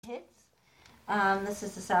Hits. This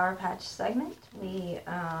is the Sourpatch segment. We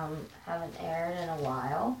haven't aired in a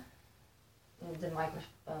while. The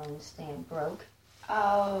microphone stand broke.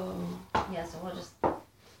 Oh. Yeah, so we'll just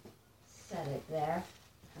set it there.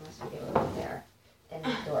 Unless we get over there and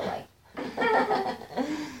the doorway.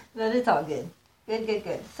 But it's all good.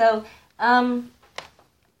 Good. So,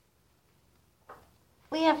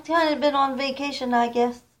 we have kind of been on vacation, I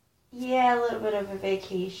guess. Yeah, a little bit of a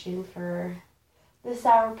vacation for the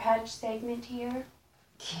Sour Patch segment here.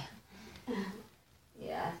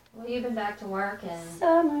 Yeah. Well, you've been back to work and...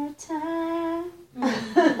 Summertime.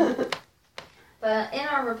 But in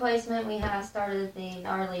our replacement, we have started the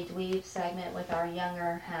Gnarly Dweeb segment with our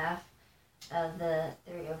younger half of the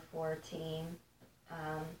 304 team,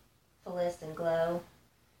 Phyllis and Glow.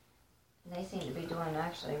 And they seem to be doing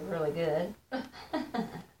actually really good.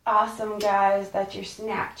 Awesome, guys. That's your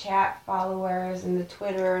Snapchat followers and the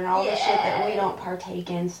Twitter and all the shit that we don't partake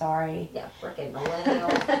in. Sorry. Yeah, frickin'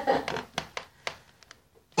 millennials.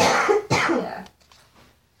 Yeah.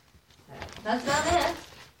 That's about it.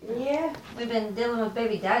 Yeah. We've been dealing with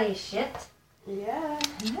baby daddy shit. Yeah.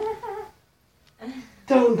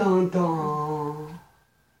 Dun dun dun.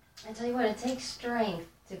 I tell you what, it takes strength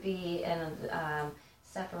to be in a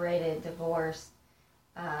separated, divorced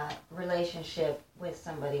relationship with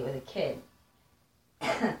somebody with a kid.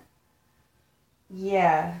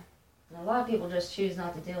 Yeah. And a lot of people just choose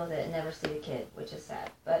not to deal with it and never see the kid, which is sad.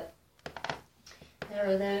 But there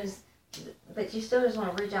are those, but you still just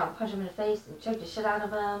want to reach out and punch them in the face and choke the shit out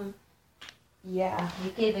of them. Yeah.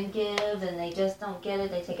 You give and give, and they just don't get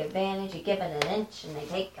it. They take advantage. You give it an inch, and they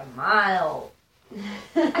take a mile.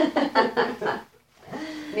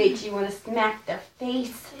 Makes you want to smack their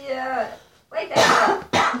face. Yeah. Like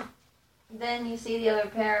that. Then you see the other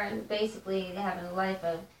parent basically having a life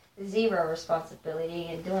of zero responsibility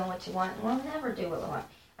and doing what you want, and will never do what I want.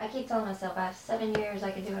 I keep telling myself I have 7 years,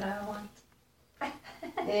 I can do what I want.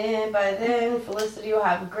 And by then, Felicity will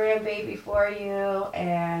have a grandbaby for you,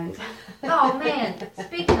 and... Oh, man.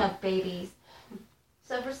 Speaking of babies.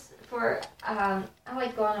 So I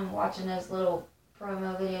like going and watching those little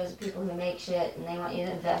promo videos of people who make shit, and they want you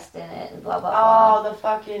to invest in it, and blah, blah, blah. Oh, the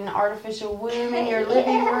fucking artificial womb in your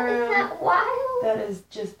living room. Isn't that wild? That is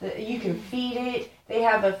just you can feed it. They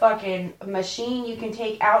have a fucking machine you can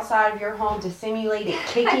take outside of your home to simulate it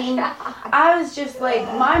kicking. I was just like,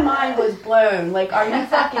 my mind was blown. Like, are you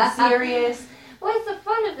fucking serious? What's the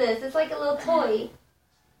fun of this? It's like a little toy.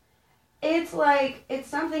 It's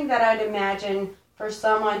something that I'd imagine for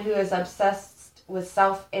someone who is obsessed with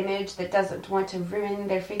self-image that doesn't want to ruin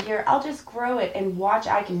their figure. I'll just grow it and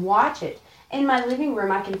I can watch it. In my living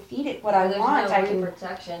room, I can feed it what I want. There's no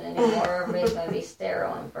protection anymore. Everybody's going to be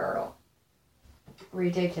sterile and fertile.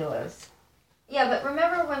 Ridiculous. Yeah, but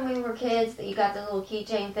remember when we were kids that you got the little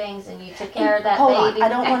keychain things and you took care of that Hold baby?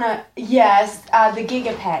 on, I don't want to... Yes, the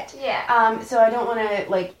Gigapet. Yeah. So I don't want to,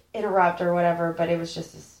 like, interrupt or whatever, but it was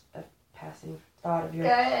just a passing thought of yours.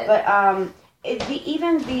 Go ahead. But,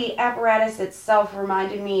 even the apparatus itself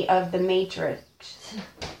reminded me of the Matrix.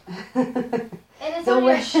 And it's on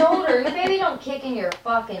your shoulder. Your baby don't kick in your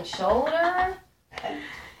fucking shoulder.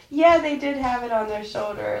 Yeah, they did have it on their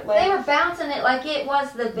shoulder. Like, they were bouncing it like it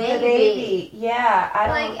was the baby. The baby, yeah.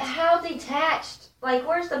 Like, how detached? Like,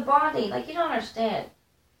 where's the bonding? Like, you don't understand.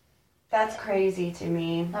 That's crazy to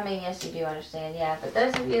me. I mean, yes, you do understand, yeah. But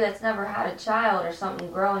those of you that's never had a child or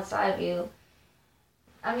something grow inside of you,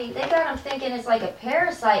 I mean, they got them thinking it's like a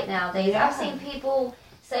parasite nowadays. Yeah. I've seen people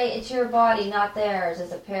say it's your body, not theirs,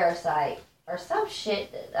 it's a parasite. Or some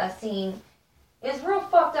shit that I've seen. It was real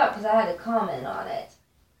fucked up because I had to comment on it.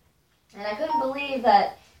 And I couldn't believe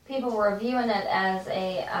that people were viewing it as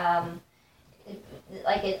a,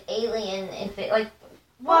 like an alien, like,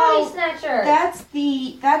 body snatcher. That's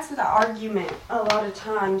the argument a lot of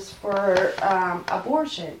times for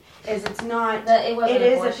abortion. Is it's not, it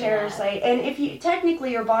is a parasite. And if you,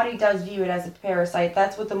 technically your body does view it as a parasite.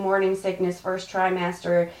 That's what the morning sickness first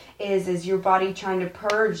trimester is your body trying to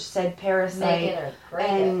purge said parasite. Make it or break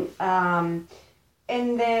it.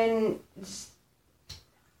 And then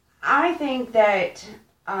I think that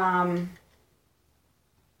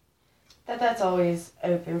that's always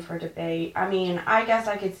open for debate. I mean, I guess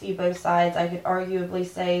I could see both sides. I could arguably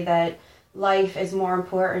say that life is more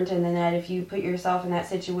important and that if you put yourself in that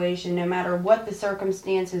situation, no matter what the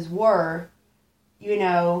circumstances were, you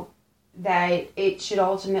know, that it should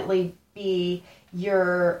ultimately be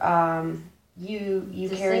your, you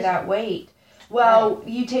carry that weight. Well, right.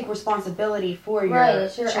 You take responsibility for your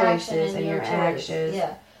choices and your actions.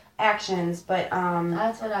 Yeah. Actions, but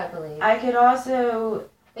that's what I believe. I could also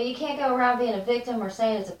But you can't go around being a victim or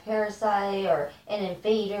saying it's a parasite or an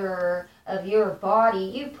invader of your body.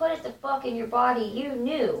 You put it the fuck in your body. You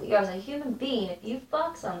knew. You as a human being, if you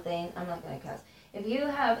fuck something, I'm not going to cuss. If you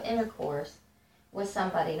have intercourse with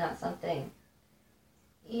somebody, not something,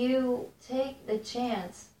 you take the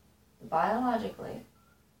chance, biologically,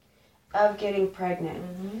 of getting pregnant.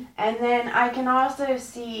 And then I can also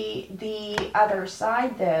see the other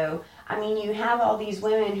side, though. I mean, you have all these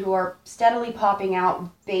women who are steadily popping out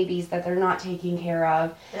babies that they're not taking care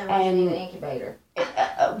of. They're in an incubator.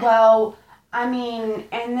 Well, I mean,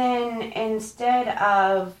 and then instead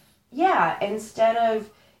of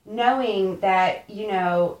knowing that, you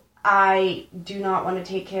know, I do not want to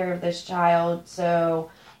take care of this child,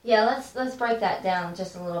 so... Yeah, let's break that down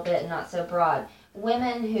just a little bit, not so broad.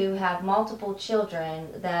 Women who have multiple children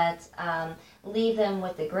that leave them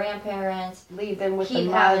with the grandparents, leave them with the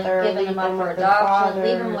mother, giving them up for adoption,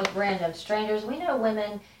 leave them with with random strangers. We know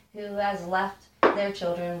women who has left their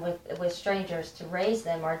children with strangers to raise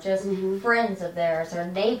them, or just friends of theirs or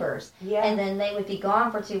neighbors. Yeah. And then they would be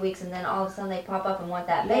gone for 2 weeks, and then all of a sudden they pop up and want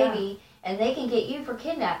that baby, and they can get you for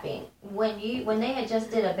kidnapping when they had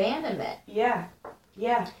just did abandonment. Yeah.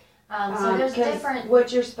 Yeah. So there's different...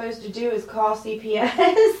 What you're supposed to do is call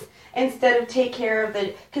CPS instead of take care of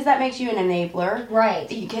the... Because that makes you an enabler. Right.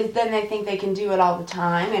 Because then they think they can do it all the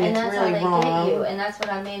time, and it's really wrong. And that's how they get you, and that's what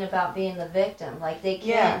I mean about being the victim. Like, they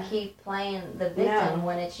can't keep playing the victim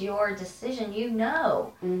when it's your decision, you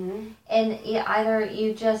know. And either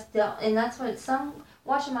you just don't... And that's what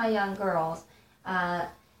watching my young girls,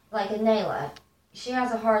 like Anela, she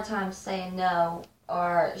has a hard time saying no,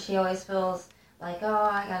 or she always feels... like, oh,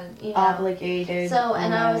 I gotta, you know. Obligated. So,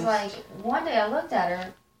 and I was like, one day I looked at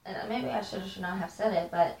her, and maybe I should not have said it,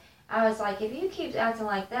 but I was like, if you keep acting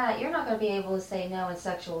like that, you're not going to be able to say no in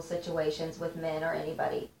sexual situations with men or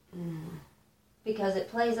anybody. Because it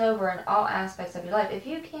plays over in all aspects of your life. If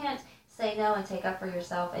you can't say no and take up for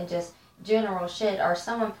yourself and just general shit, or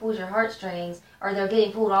someone pulls your heartstrings, or they're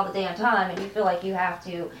getting pulled all the damn time, and you feel like you have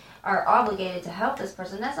to, are obligated to help this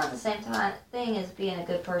person, that's not the same thing as being a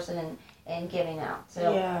good person and giving out.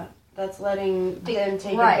 So yeah, that's letting them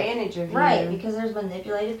take advantage of you. Right, because there's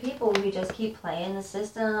manipulated people who just keep playing the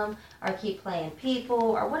system, or keep playing people,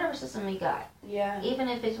 or whatever system you got. Yeah. Even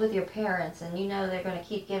if it's with your parents, and you know they're going to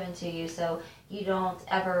keep giving to you, so you don't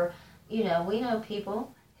ever, you know, we know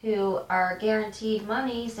people who are guaranteed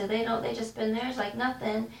money, so they just spend theirs like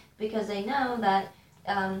nothing, because they know that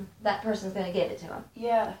that person's going to give it to them.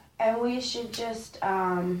 Yeah, and we should just,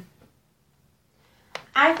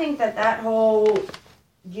 I think that whole,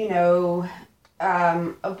 you know,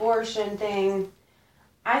 abortion thing,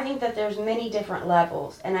 I think that there's many different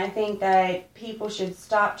levels. And I think that people should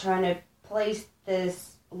stop trying to place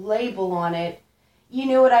this label on it. You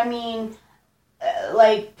know what I mean?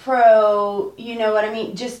 Like pro, you know what I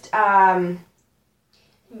mean? Just,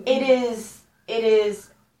 it is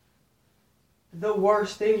the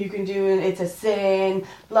worst thing you can do, and it's a sin,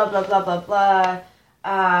 blah, blah, blah, blah, blah.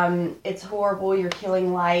 It's horrible, you're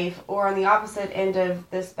killing life. Or on the opposite end of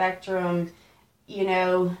the spectrum, you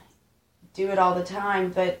know, do it all the time.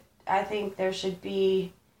 But I think there should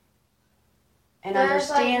be an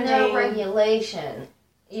understanding. There's like no regulation,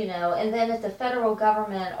 you know, and then if the federal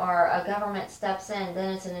government or a government steps in,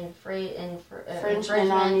 then it's an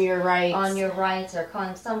infringement on your rights. On your rights, or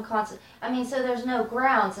some concept. I mean, so there's no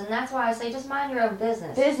grounds, and that's why I say just mind your own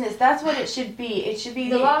business. Business, that's what it should be. It should be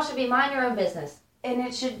the law should be mind your own business. And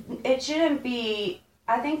it shouldn't be,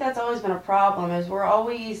 I think that's always been a problem, is we're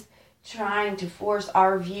always trying to force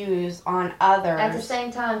our views on others. At the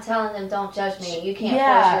same time telling them, don't judge me, you can't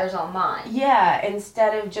force yours on mine. Yeah,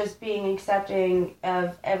 instead of just being accepting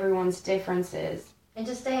of everyone's differences. And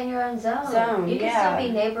just stay in your own zone. You can still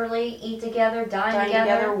be neighborly, eat together, dine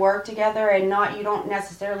together, work together, and you don't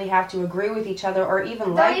necessarily have to agree with each other or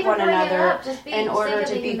even like one another in order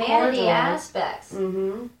to be cordial. Aspects.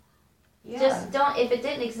 Yeah. Just don't, if it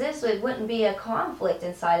didn't exist, it wouldn't be a conflict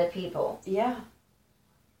inside of people. Yeah.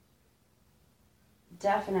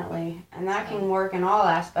 Definitely. And that can work in all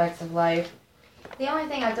aspects of life. The only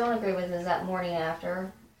thing I don't agree with is that morning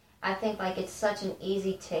after. I think like it's such an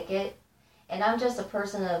easy ticket. And I'm just a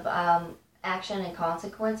person of action and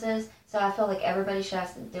consequences. So I feel like everybody should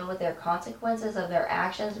have to deal with their consequences of their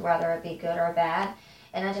actions, whether it be good or bad.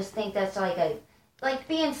 And I just think that's like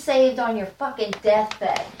being saved on your fucking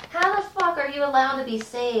deathbed. How the fuck are you allowed to be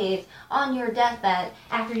saved on your deathbed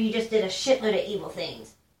after you just did a shitload of evil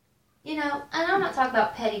things? You know, and I'm not talking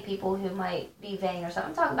about petty people who might be vain or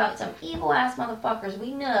something. I'm talking about some evil-ass motherfuckers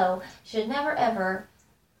we know should never, ever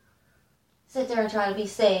sit there and try to be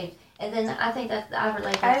saved And then I think that I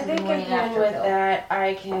relate that to the think morning again after with pill. that,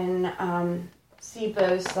 I can see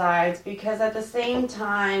both sides, because at the same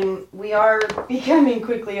time, we are becoming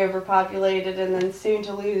quickly overpopulated and then soon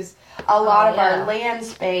to lose a lot of our land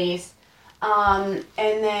space. And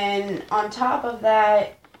then on top of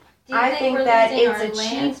that, I think that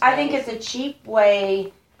it's a cheap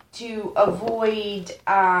way to avoid,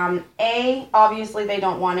 obviously they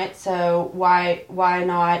don't want it, so why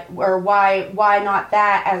not, or why not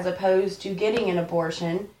that as opposed to getting an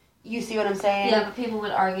abortion? You see what I'm saying? Yeah, but people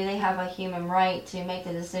would argue they have a human right to make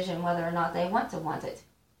the decision whether or not they want it.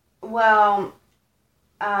 Well,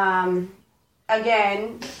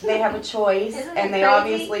 again, they have a choice, and they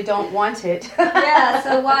obviously don't want it. Yeah,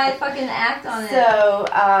 so why fucking act on it? So,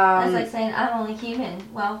 that's like saying, I'm only human.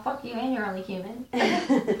 Well, fuck you and you're only human. I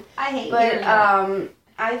hate hearing that.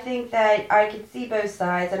 I think that I could see both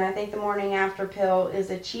sides, and I think the morning after pill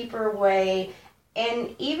is a cheaper way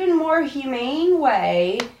and even more humane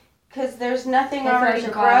way, because there's nothing already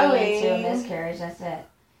growing. Into a miscarriage, that's it.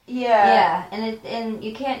 Yeah. Yeah, and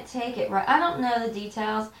you can't take it right. I don't know the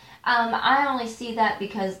details. I only see that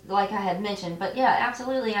because, like I had mentioned, but yeah,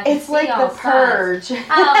 absolutely, I can it's see like all the purge. Sides.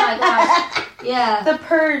 Oh my gosh, yeah. The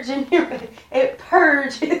purge, it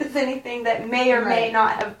purges anything that may or may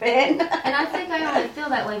not have been. And I think I only feel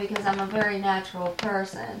that way because I'm a very natural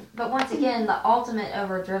person. But once again, the ultimate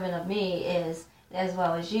overdriven of me is, as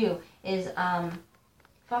well as you, is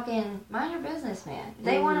fucking mind your business, man.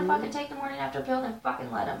 They want to fucking take the morning after pill, then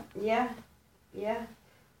fucking let them. Yeah. Yes.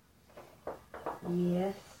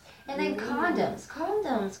 And then condoms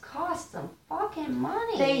cost some fucking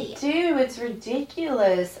money. They do. It's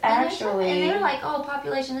ridiculous, actually. And they're like, oh,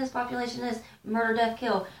 population this, murder, death,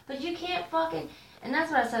 kill. But you can't fucking... And that's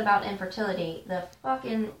what I said about infertility. The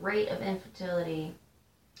fucking rate of infertility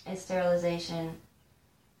and sterilization.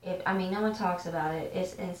 No one talks about it.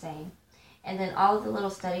 It's insane. And then all of the little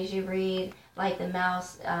studies you read, like the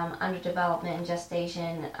mouse under development and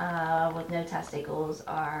gestation with no testicles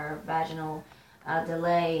or vaginal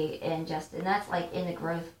delay and that's like in the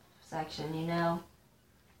growth section,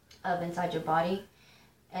 of inside your body.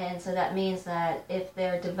 And so that means that if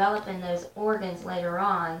they're developing those organs later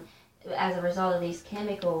on as a result of these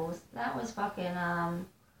chemicals, that was fucking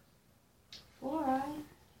fluoride.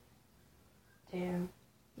 Damn.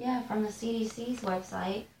 Yeah, from the CDC's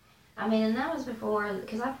website. And that was before,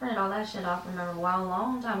 because I printed all that shit off, remember, a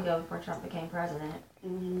long time ago before Trump became president.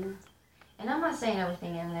 Mm-hmm. And I'm not saying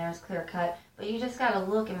everything in there is clear cut, but you just gotta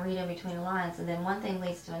look and read in between the lines, and then one thing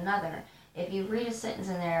leads to another. If you read a sentence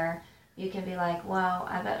in there, you can be like, well,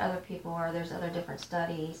 I bet other people, or there's other different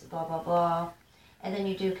studies, blah, blah, blah. And then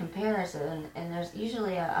you do comparison, and there's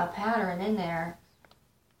usually a pattern in there.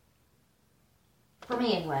 For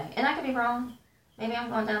me, anyway. And I could be wrong. Maybe I'm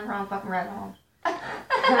going down the wrong fucking rabbit hole.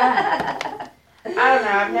 I don't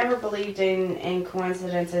know. I've never believed in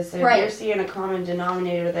coincidences. So if you're seeing a common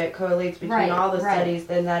denominator that correlates between all the studies,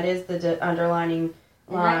 then that is the underlining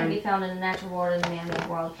line. And that can be found in the natural world and the man-made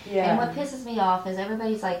world. Yeah. And what pisses me off is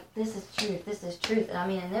everybody's like, this is truth.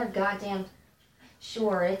 And and they're goddamn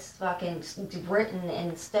sure it's fucking written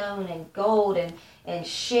in stone and gold and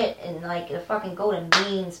shit and like a fucking golden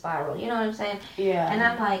mean spiral. You know what I'm saying? Yeah. And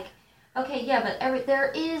I'm like, okay, yeah, but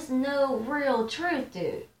there is no real truth,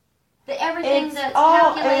 dude. Everything that's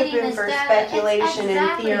all calculating open this for data, speculation and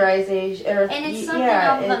theorization. And it's something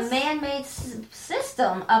of a man-made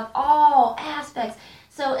system of all aspects.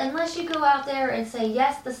 So unless you go out there and say,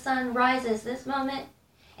 yes, the sun rises this moment,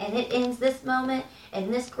 and it ends this moment,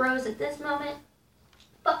 and this grows at this moment,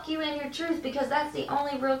 fuck you and your truth, because that's the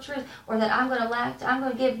only real truth. Or that I'm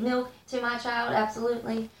going to give milk to my child,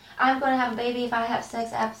 absolutely. I'm going to have a baby if I have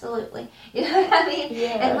sex, absolutely. You know what I mean?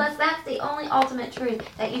 Yeah. Unless that's the only ultimate truth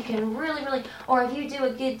that you can really, really, or if you do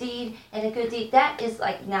a good deed, that is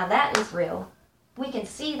like, now that is real. We can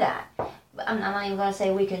see that. But I'm not even going to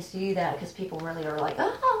say we can see that because people really are like,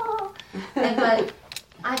 oh. But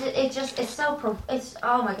it's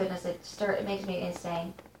oh my goodness, it makes me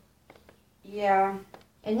insane. Yeah.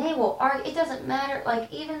 And they will argue. It doesn't matter.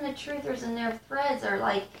 Like, even the truthers in their threads are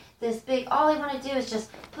like this big. All they want to do is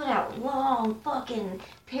just put out long fucking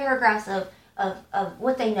paragraphs of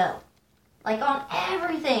what they know. Like, on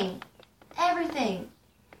everything. Everything.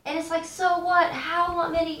 And it's like, so what? How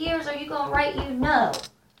many years are you going to write you know?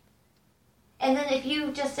 And then if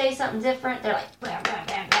you just say something different, they're like, blah, blah,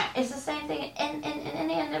 blah, blah. It's the same thing in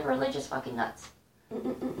any of the religious fucking nuts.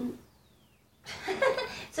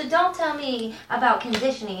 So don't tell me about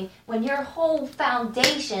conditioning when your whole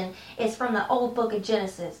foundation is from the old book of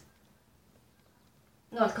Genesis.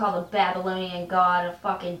 You know, it's called a Babylonian god, a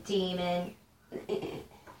fucking demon.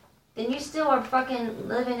 then you still are fucking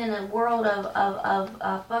living in a world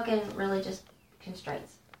of fucking religious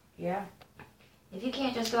constraints. Yeah. If you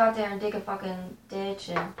can't just go out there and dig a fucking ditch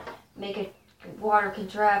and make a water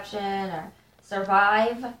contraption or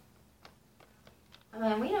survive. I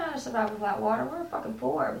mean, we know how to survive without water. We're fucking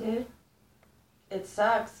poor, dude. It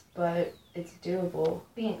sucks, but it's doable.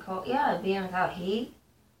 Being cold, yeah, being without heat.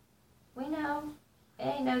 We know. It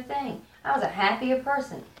ain't no thing. I was a happier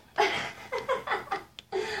person.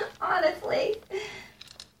 Honestly.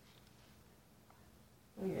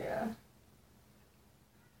 Yeah.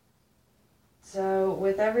 So,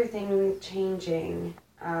 with everything changing,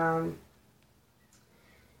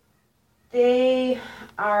 they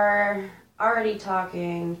are already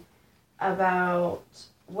talking about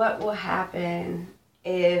what will happen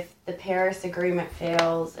if the Paris Agreement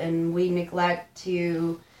fails and we neglect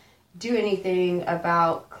to do anything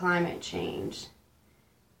about climate change.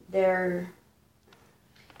 I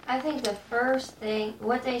think the first thing,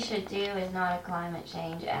 what they should do is not a climate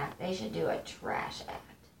change act. They should do a trash act.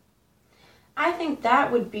 I think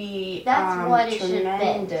that would be That's what it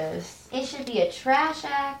tremendous. Should be. It should be a trash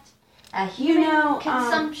act, a human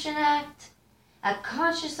consumption act, a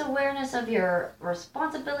conscious awareness of your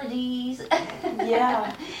responsibilities.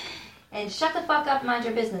 Yeah. And shut the fuck up and mind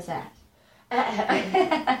your business act.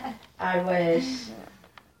 I wish.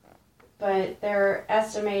 But they're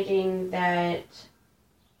estimating that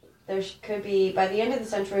there could be, by the end of the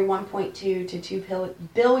century, 1.2 to 2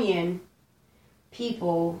 billion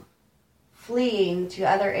people fleeing to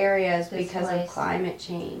other areas because of climate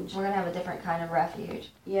change. We're going to have a different kind of refuge.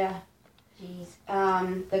 Yeah. Jeez.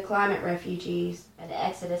 The climate refugees. An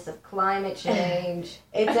exodus of climate change.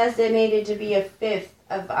 It's estimated to be a fifth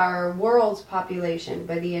of our world's population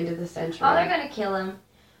by the end of the century. Oh, they're going to kill him.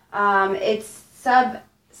 It's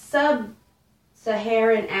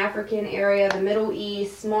sub-Saharan African area, the Middle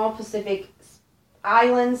East, small Pacific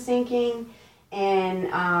islands sinking, and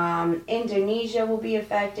Indonesia will be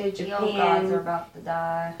affected, The old Japan, gods are about to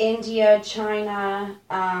die. India, China,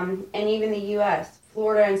 and even the U.S.,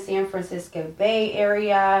 Florida and San Francisco Bay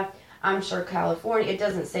Area. I'm sure California. It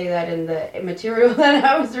doesn't say that in the material that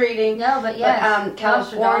I was reading. No, but yes. But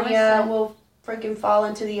California will freaking fall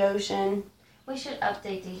into the ocean. We should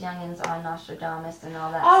update these youngins on Nostradamus and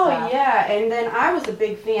all that Oh, stuff. yeah. And then I was a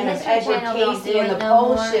big fan of History Edward Channel don't Casey do and it the no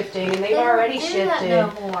pole more. shifting, and They they've don't already do shifted.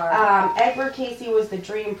 that no more. Edward Casey was the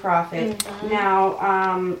dream prophet. Mhm.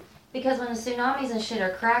 Now, because when the tsunamis and shit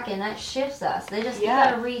are cracking, that shifts us. They just, Yeah.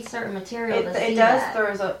 you gotta read certain material to see it does that.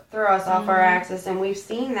 throw us off our axis, and we've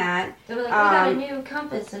seen that. They're like, we got a new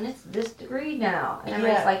compass, and it's this degree now. And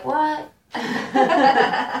everybody's like, what?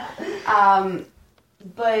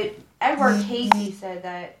 But Edward Casey said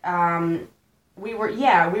that our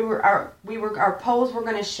poles were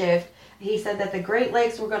going to shift. He said that the Great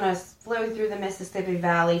Lakes were going to flow through the Mississippi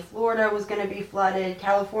Valley. Florida was going to be flooded.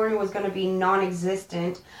 California was going to be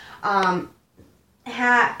non-existent. When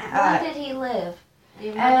did he live? Do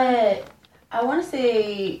you remember? I want to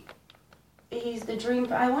say he's the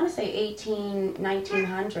dream. I want to say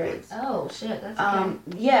 1900s. Oh, shit. That's okay.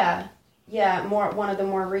 One of the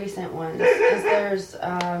more recent ones. Because there's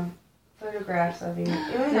photographs of him.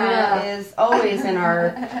 Una is always in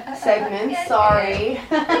our segments. Sorry.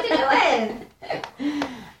 What you doing?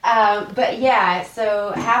 But yeah,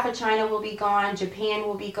 so half of China will be gone. Japan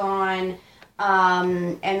will be gone.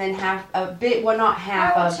 And then not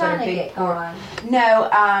half How of, China but a big get part. gone?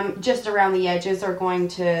 No, just around the edges are going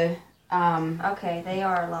to. Okay, they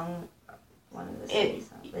are along one of the seas,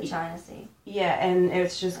 the China Sea. Yeah, and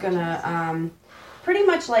it's just gonna pretty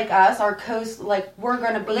much like us, our coast, like we're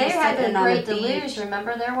gonna be They had the sitting on Great the Deluge. beach.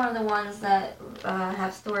 Remember, they're one of the ones that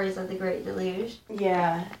have stories of the Great Deluge.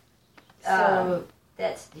 Yeah. So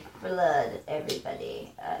That's the flood.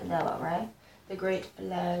 Everybody know, right? the Great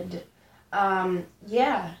Flood.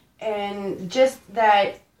 Yeah, and just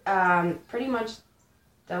that pretty much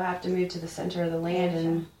they'll have to move to the center of the land,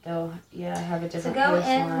 and they'll have a different To go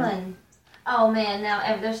coastline. inland. Oh man, now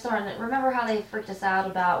they're starting to, remember how they freaked us out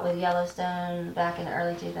about with Yellowstone back in the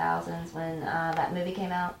early 2000s when that movie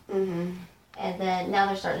came out? Mm-hmm. And then now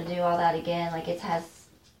they're starting to do all that again, like it has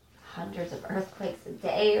hundreds of earthquakes a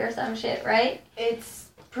day or some shit, right? It's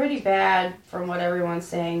pretty bad from what everyone's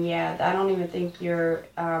saying. Yeah, I don't even think there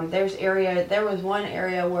was one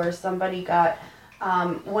area where somebody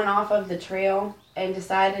went off of the trail and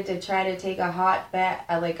decided to try to take a hot bath,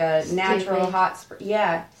 like a natural hot spring.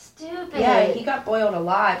 Yeah. Stupid. Yeah, he got boiled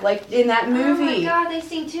alive, like in that movie. Oh my god, they've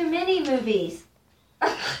seen too many movies.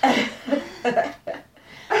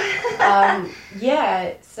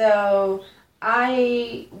 Yeah, so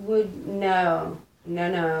I would know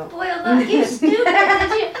No. Boiled up. You stupid.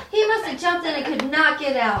 He must have jumped in and could not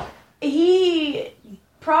get out. He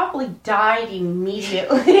probably died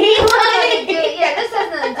immediately. Yeah, this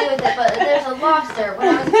has nothing to do with it, but there's a lobster. When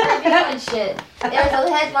I was reviewing shit, there's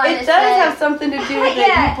a headline It that does said... have something to do with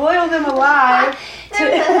Yeah. it. You boil them alive.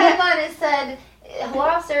 There's a headline that said...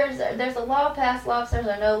 Lobsters. There's a law passed. Lobsters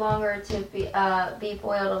are no longer to be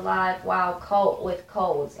boiled alive while with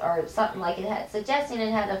colds or something like it had, suggesting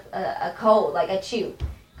it had a cold, like a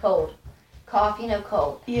cold, cough.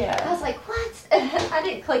 Cold. Yeah. I was like, what? I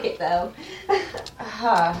didn't click it though.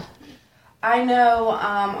 I know.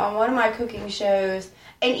 On one of my cooking shows,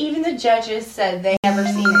 and even the judges said they never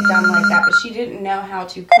seen it done like that, but she didn't know how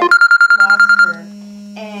to cook lobster,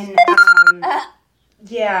 and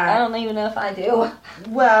yeah. I don't even know if I do.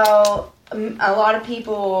 Well, a lot of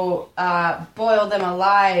people boil them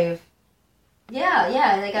alive. Yeah,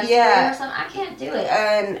 they got sprayed or something. I can't do it.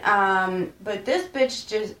 And but this bitch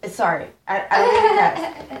just sorry, I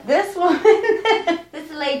don't mean this woman, this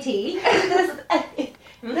lady,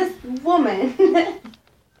 this woman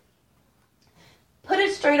put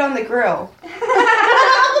it straight on the grill.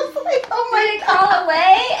 I was like, oh my Did it crawl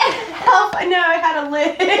away? Help! I know I had a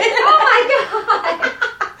lid. Oh my god!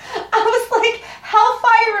 I was like,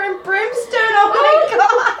 hellfire and brimstone! Oh my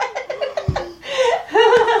god!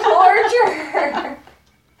 Torture.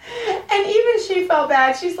 And even she felt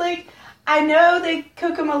bad. She's like, I know they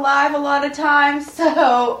cook them alive a lot of times,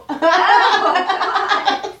 so.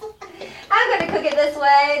 I'm gonna cook it this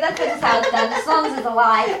way. That's just how it's done. As long as it's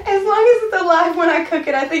alive. As long as it's alive when I cook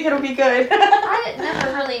it, I think it'll be good. I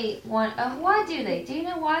never really want. Why do they? Do you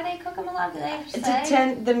know why they cook them alive? Do they ever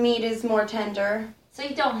say? The meat is more tender. So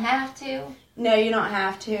you don't have to. No, you don't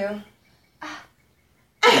have to.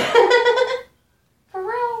 For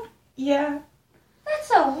real? Yeah. That's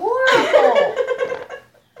so horrible.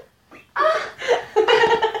 I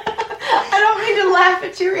don't mean to laugh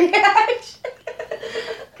at your reaction.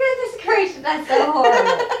 Goodness gracious, that's so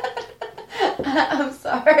horrible. I'm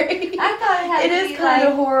sorry. I thought it had It to is be kind of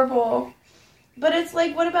like... horrible. But it's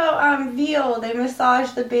like, what about veal? They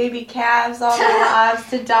massage the baby calves all their lives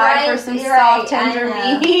to die Right, for some you're soft, right, tender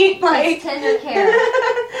I know. meat. Like It's tender care.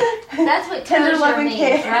 That's what tender kosher loving means,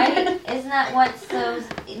 care. right? Isn't that what those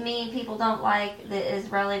mean people don't like, the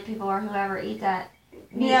Israeli people or whoever eat that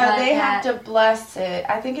meat No, like they that? have to bless it.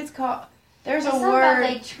 I think it's called, there's It's a something word. about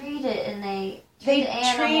they treat it and they They treat the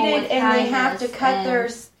animal treat it with and they have to kindness cut and their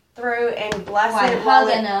throat and bless by it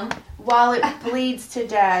hugging them. while it bleeds to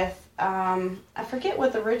death. I forget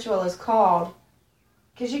what the ritual is called,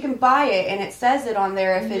 because you can buy it and it says it on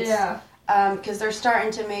there if it's because they're starting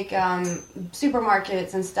to make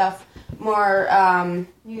supermarkets and stuff more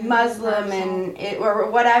Muslim and or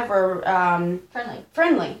whatever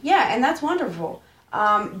friendly. Yeah, and that's wonderful.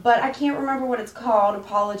 But I can't remember what it's called.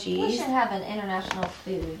 Apologies. We should have an international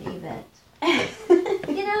food event. That'd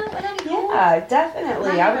be cool. Yeah,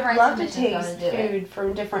 definitely. I would love to submissions taste gonna do food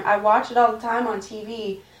from different. I watch it all the time on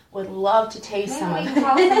TV. Would love to taste some Maybe of we it. can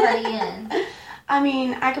call somebody in. I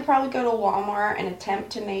mean, I could probably go to Walmart and attempt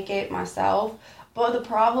to make it myself. But the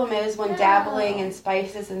problem is when dabbling in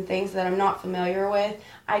spices and things that I'm not familiar with,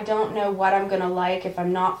 I don't know what I'm going to like if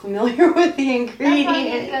I'm not familiar with the ingredients. That's why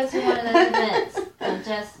you need to go to one of those events and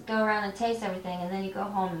just go around and taste everything, and then you go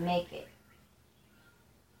home and make it.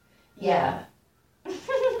 Yeah.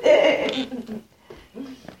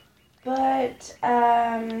 But,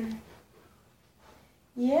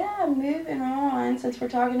 yeah, moving on, since we're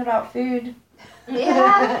talking about food.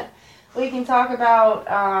 Yeah. We can talk about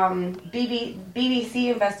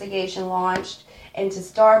BBC investigation launched into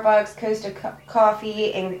Starbucks, Costa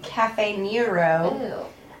Coffee, and Cafe Nero. Ew.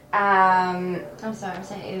 I'm sorry, I'm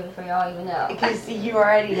saying ew for y'all even know. Because you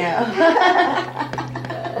already know.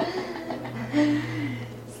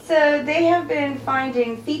 So they have been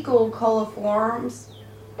finding fecal coliforms,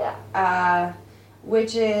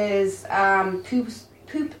 which is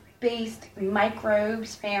poop-based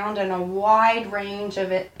microbes found in a wide range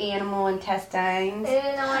of animal intestines. They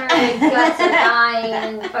didn't know their guts are dying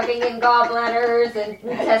and fucking getting gallbladders and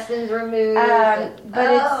intestines removed.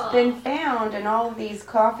 It's been found in all of these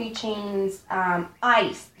coffee chains'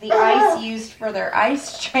 ice. The ice used for their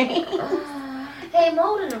ice train. Hey,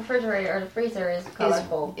 mold in the refrigerator or the freezer is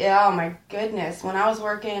colorful. Oh my goodness. When I was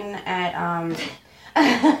working at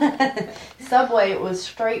Subway, it was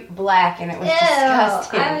straight black and it was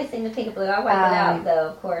disgusting. I always seen the pink and blue. I wipe it out though,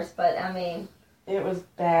 of course, but I mean... It was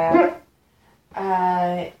bad.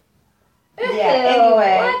 Anyway.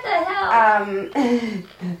 What the hell?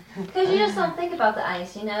 Because you just don't think about the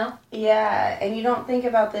ice, you know? Yeah, and you don't think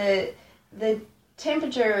about the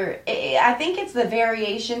temperature, I think it's the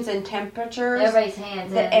variations in temperatures. Everybody's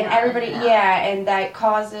hands And everybody, and that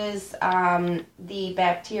causes the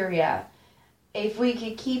bacteria. If we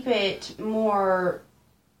could keep it more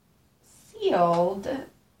sealed,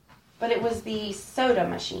 but it was the soda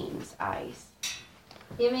machine's ice.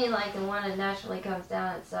 You mean like the one that naturally comes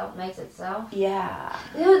down itself, makes itself? Yeah.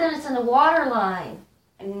 Ew, then it's in the water line.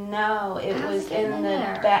 No, it How's was it getting in the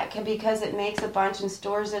there? back because it makes a bunch and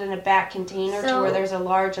stores it in a back container to So- where there's a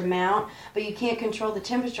large amount, but you can't control the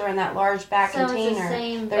temperature in that large back So container. it's the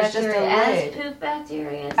same There's just a bacteria as lid. poop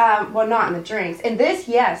bacteria? Well, not in the drinks. And this,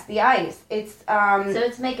 yes, the ice. It's So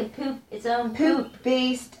it's making poop its own poop.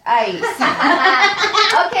 poop-based ice.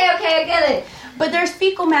 Okay, I get it. But there's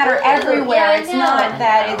fecal matter Ew, everywhere. yeah, I It's know, not I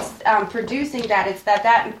that know. it's producing that. It's that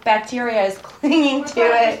bacteria is clinging We're to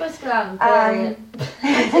probably it. supposed to go out and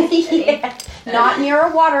bury it. Yeah. Not near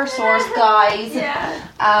a water source, guys. Yeah.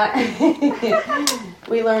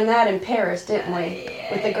 We learned that in Paris, didn't we?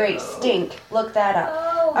 With the great stink. Look that up.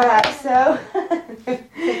 Oh, All right, so. the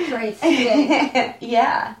great stink.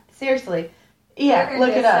 Yeah, seriously. Yeah, We're gonna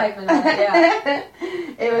look do it a up. segment on it, yeah.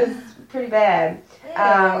 It was pretty bad.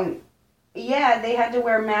 Ew. Yeah, they had to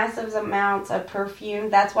wear massive amounts of perfume.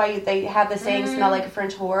 That's why they had the saying "smell like a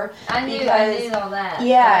French whore." I knew all that.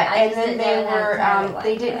 Yeah, but I and just then didn't they know how to were tell it like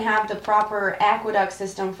they didn't that. have the proper aqueduct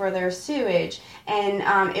system for their sewage, and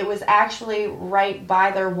it was actually right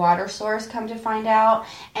by their water source. Come to find out,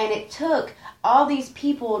 and it took all these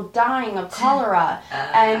people dying of cholera,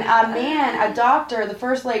 and a doctor, the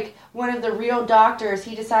first one of the real doctors,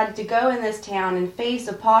 he decided to go in this town and face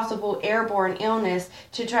a possible airborne illness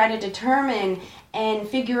to try to determine and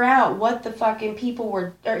figure out what the fucking people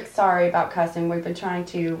were. Sorry about cussing. We've been trying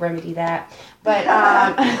to remedy that, but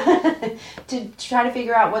to try to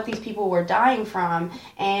figure out what these people were dying from.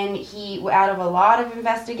 And he, out of a lot of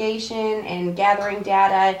investigation and gathering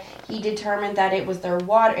data, he determined that it was their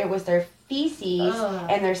water. It was their feces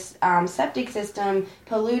and their septic system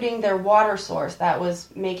polluting their water source that was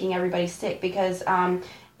making everybody sick, because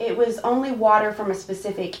it was only water from a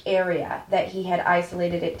specific area that he had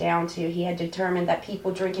isolated it down to. He had determined that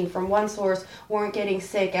people drinking from one source weren't getting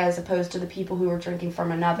sick as opposed to the people who were drinking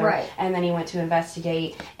from another. Right. And then he went to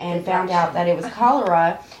investigate and found out that it was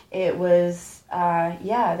cholera. It was,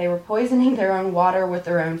 they were poisoning their own water with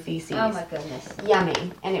their own feces. Oh my goodness.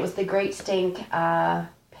 Yummy. And it was the Great Stink,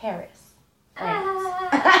 Paris.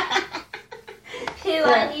 Who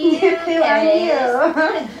on you? Who on you?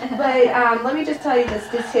 But let me just tell you the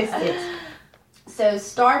statistics. So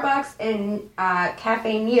Starbucks and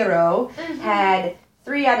Cafe Nero had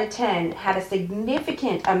 3 out of 10 had a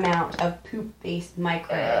significant amount of poop-based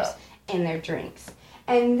microbes in their drinks.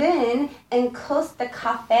 And then in Costa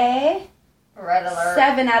Cafe, Red alert.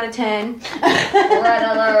 7 out of 10. Red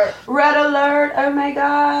alert. Red alert. Oh my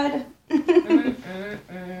God.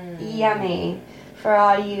 Mm-mm-mm. Yummy for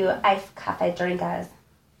all you iced coffee drinkers.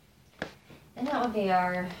 And that would be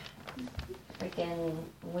our freaking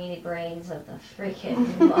weenie brains of the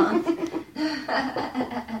freaking month.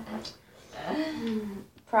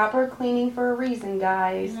 Proper cleaning for a reason,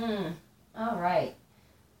 guys. All right.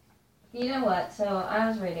 You know what? So I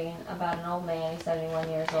was reading about an old man. He's 71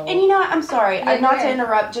 years old. And you know what? I'm sorry. Yeah, Not go to ahead.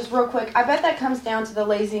 interrupt, just real quick. I bet that comes down to the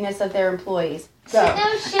laziness of their employees. Go.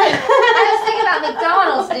 No shit. I was thinking about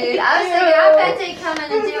McDonald's, dude. I was thinking, I bet they come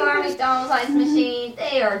in and do our McDonald's ice machine.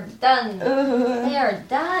 They are done. They are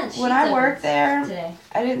done. When I worked there, today.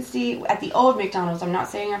 I didn't see at the old McDonald's. I'm not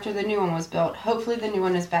saying after the new one was built. Hopefully the new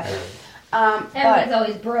one is better. Everything's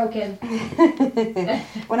always broken.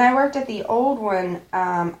 When I worked at the old one,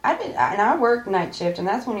 I worked night shift, and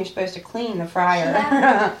that's when you're supposed to clean the fryer.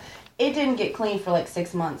 Yeah. It didn't get cleaned for like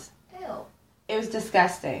 6 months. Ew. It was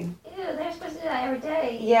disgusting. Ew, they're supposed to do that every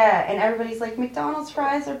day. Yeah, and everybody's like, McDonald's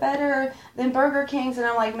fries are better than Burger King's, and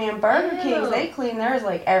I'm like, man, Burger Ew. King's, they clean theirs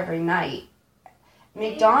like every night.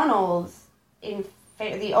 McDonald's,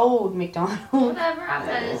 the old McDonald's. Whatever, I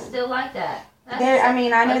bet it's still like that. I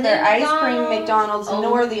know the their ice cream McDonald's, McDonald's, old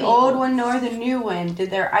nor the people. old one nor the new one, did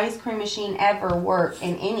their ice cream machine ever work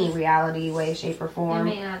in any reality, way, shape, or I form.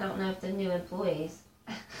 mean, I don't know if the new employees.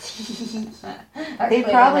 They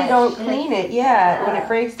probably don't clean it. Yeah, when it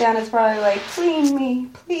breaks down, it's probably like, clean me,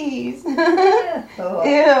 please. Ew,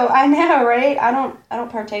 I know, right? I don't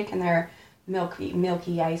partake in their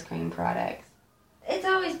milky ice cream products. It's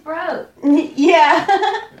always broke. Yeah,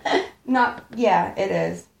 it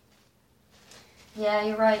is. Yeah,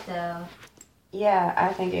 you're right though. Yeah,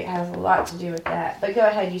 I think it has a lot to do with that. But go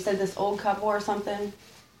ahead. You said this old couple or something?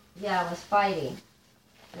 Yeah, I was fighting.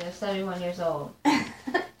 They're 71 years old.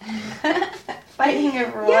 Fighting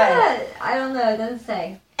over what? Yeah, I don't know. It doesn't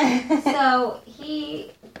say. So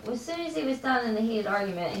he, as soon as he was done in the heated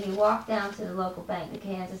argument, he walked down to the local bank, the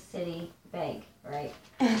Kansas City Bank, right?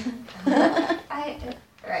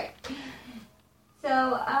 Right.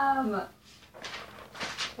 So,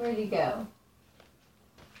 where'd he go?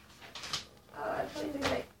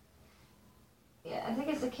 I think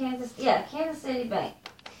it's the Kansas City Bank.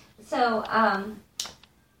 So,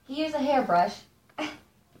 he used a hairbrush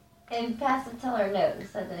and passed the teller a note and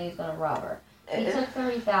said that he was going to rob her. He took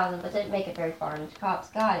 $30,000, but didn't make it very far, and the cops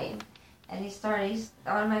got him. And he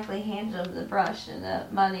automatically handed him the brush and the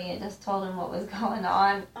money and just told him what was going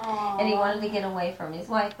on. Aww. And he wanted to get away from his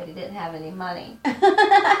wife, but he didn't have any money.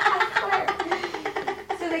 I swear.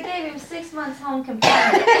 So they gave him 6 months home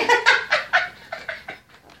confinement.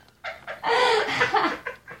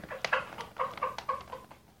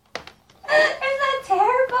 Isn't that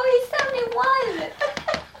terrible? He's 71.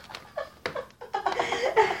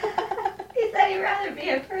 He said he'd rather be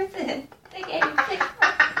in prison. They gave him 6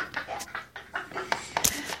 months.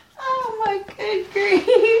 Oh my good grief.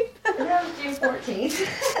 That was June 14th. Isn't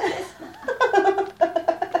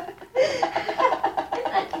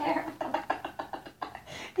that terrible?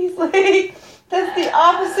 He's like, that's the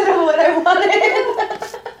opposite of what I wanted.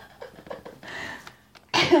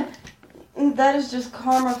 That is just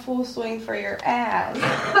karma full swing for your ass.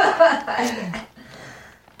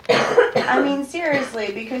 I mean,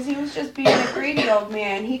 seriously, because he was just being a greedy old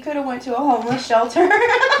man. He could have went to a homeless shelter.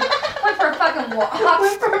 Went for a fucking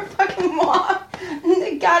walk.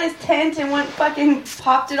 Got his tent and went fucking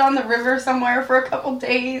popped it on the river somewhere for a couple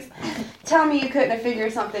days. Tell me you couldn't have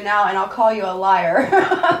figured something out and I'll call you a liar.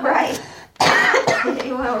 Right.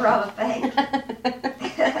 You want to rob a bank.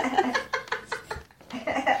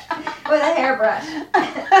 With a hairbrush.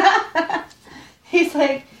 He's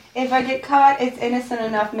like, if I get caught, it's innocent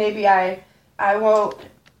enough. Maybe I won't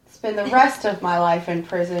spend the rest of my life in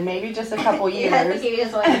prison. Maybe just a couple years. I think he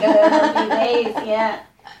just wanted to go there for a few days, yeah.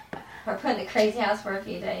 Or put in a crazy house for a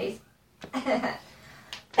few days.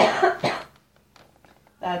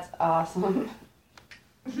 That's awesome.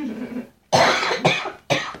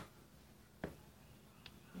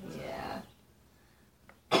 Yeah.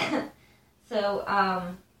 So,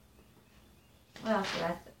 what else did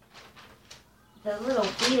I the little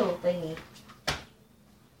beetle thingy.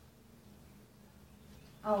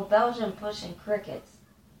 Oh, Belgium pushing crickets.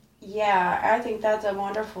 Yeah, I think that's a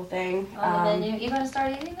wonderful thing. On the menu. You going to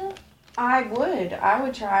start eating it? I would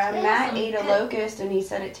try. They Matt have some ate a good- locust and he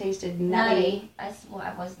said it tasted nutty. I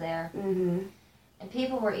was there. Mm-hmm. And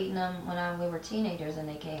people were eating them when we were teenagers and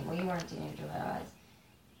they came. Well, you weren't a teenager when I was.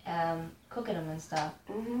 Cooking them and stuff.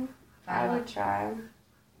 Mm-hmm. I would try them.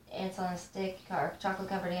 Ants on a stick, or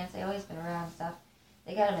chocolate-covered ants. They've always been around and stuff.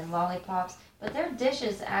 They got them in lollipops. But their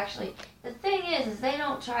dishes actually... The thing is they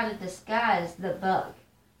don't try to disguise the bug.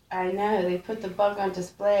 I know. They put the bug on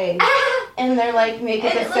display. And they're like, make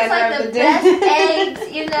it And the it looks center like of the the best dish.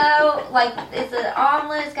 eggs, you know? Like, it's an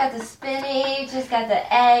omelet, it's got the spinach, it's got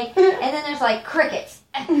the egg, and then there's like crickets.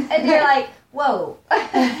 And you're like, whoa.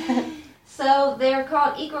 So they're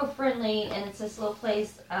called eco-friendly, and it's this little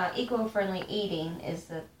place, eco-friendly eating is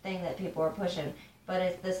the thing that people are pushing. But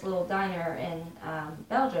it's this little diner in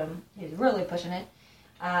Belgium, who's really pushing it,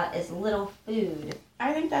 is Little Food.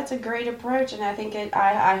 I think that's a great approach, and I think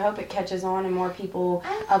I hope it catches on and more people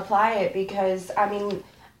apply it, because I mean,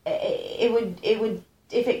 it would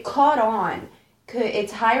if it caught on.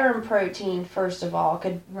 It's higher in protein, first of all,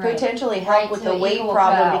 could potentially help with the weight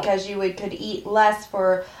problem because you could eat less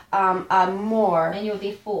for more. And you would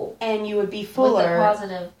be full. And you would be fuller. With the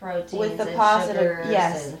positive proteins with the and positive, sugars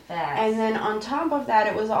yes. and fats. And then on top of that,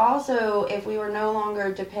 it was also, if we were no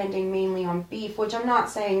longer depending mainly on beef, which I'm not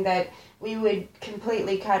saying that we would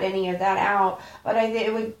completely cut any of that out, but I think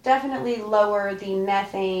it would definitely lower the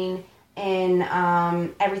methane and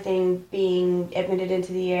everything being emitted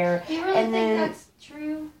into the air. Do you really think that's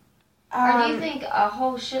true? Or do you think a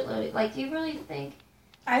whole shitload, like, do you really think...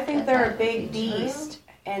 I think they're a big beast,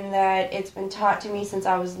 and that it's been taught to me since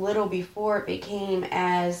I was little before it became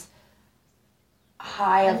as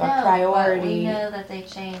high of a priority. But we know that they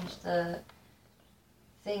changed the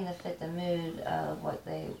thing to fit the mood of what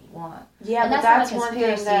they want. Yeah, and but that's one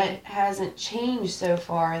thing that hasn't changed so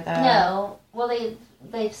far, though. No. Well,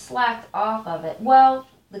 they've slacked off of it. Well,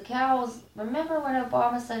 the cows... Remember when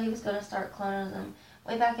Obama said he was going to start cloning them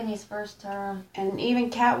way back in his first term? And even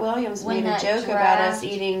Cat Williams When made a that joke about us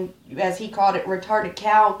draft- eating, as he called it, retarded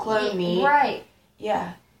cow clone meat. Right.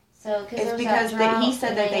 Yeah. So, It's because he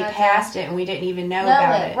said that they passed it and we didn't even know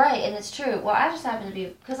about it. Right, and it's true. Well, I just happen to be...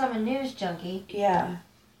 Because I'm a news junkie. Yeah.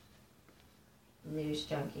 News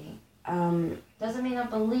junkie. Um, Doesn't mean I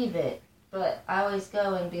believe it. But I always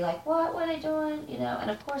go and be like, what are they doing? You know, and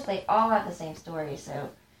of course they all have the same story, so.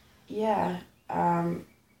 Yeah.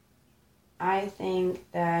 I think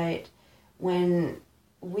that when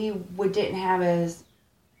we didn't have as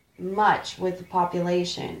much with the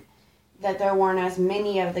population, that there weren't as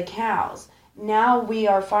many of the cows. Now we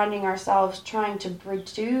are finding ourselves trying to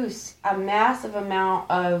produce a massive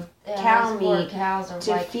amount of cow meat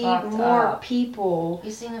to feed more people.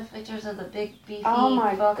 You seen the pictures of the big beefy? Oh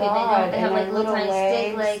my God! They have like little tiny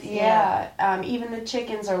steak legs. Yeah. Even the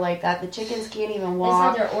chickens are like that. The chickens can't even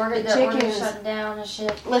walk. They said their organs shutting down and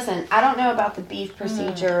shit. Listen, I don't know about the beef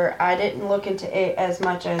procedure. I didn't look into it as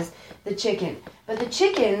much as the chicken. But the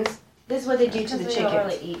chickens, this is what they do to the chickens. They don't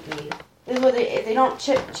really eat beef. This is what they don't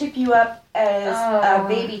chip you up as a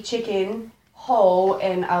baby chicken whole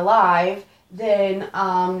and alive. Then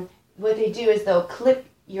what they do is they'll clip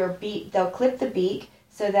the beak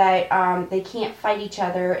so that they can't fight each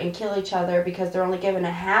other and kill each other, because they're only given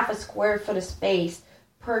a half a square foot of space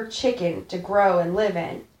per chicken to grow and live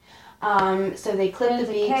in. So they clip the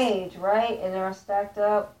beaks. There's a cage, right? And they're stacked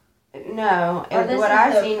up. No, what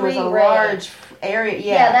I've seen was a large area.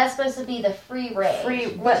 Yeah, that's supposed to be the free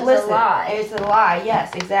range. But listen, it's a lie.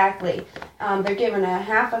 Yes, exactly. They're given a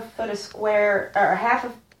half a square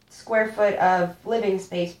foot of living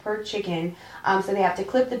space per chicken. So they have to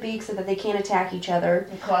clip the beak so that they can't attack each other.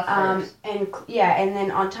 And then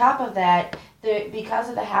on top of that, because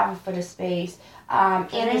of the half a foot of space, and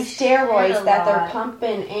the steroids that they're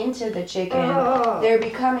pumping into the chicken, they're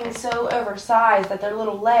becoming so oversized that their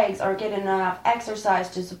little legs aren't getting enough exercise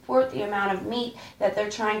to support the amount of meat that they're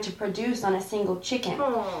trying to produce on a single chicken.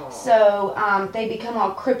 So they become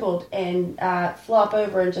all crippled and flop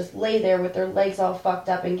over and just lay there with their legs all fucked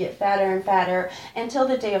up and get fatter and fatter until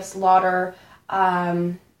the day of slaughter.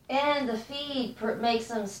 And the feed makes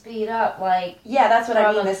them speed up, like... Yeah, that's what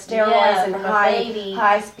I mean, the steroids and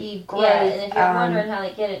high speed growth. Yeah, and if you're wondering how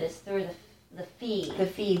they get it, it's through the feed.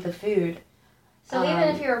 The food. So even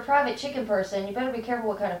if you're a private chicken person, you better be careful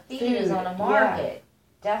what kind of feed is on the market.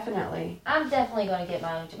 Yeah, definitely. I'm definitely going to get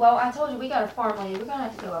my own... Well, I told you, we got a farm lady. We're going to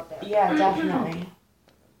have to go up there. Yeah, definitely.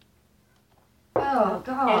 Oh,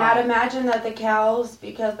 God. And I'd imagine that the cows,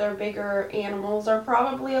 because they're bigger animals, are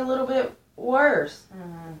probably a little bit worse.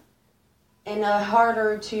 And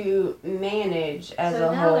harder to manage as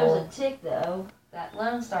a whole. So now there's a tick, though, that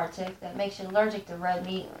Lone Star tick, that makes you allergic to red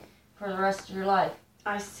meat for the rest of your life.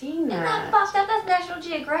 I've seen that. Isn't that fucked up? That's National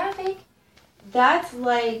Geographic. That's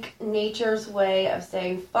like nature's way of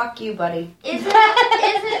saying, fuck you, buddy. Is it?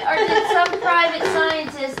 Or did some private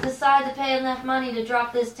scientist decide to pay enough money to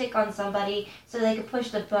drop this tick on somebody so they could push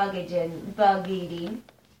the bug eating?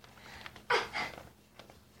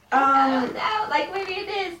 I don't know. Like, maybe it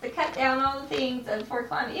is to cut down all the things for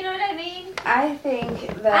climate. You know what I mean? I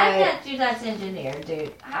think that... I bet you that's engineered,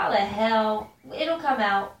 dude. How the hell? It'll come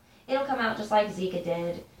out. It'll come out just like Zika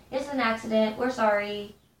did. It's an accident. We're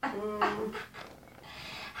sorry.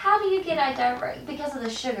 How do you get because of the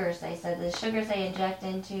sugars, they said. The sugars they inject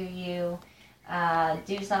into you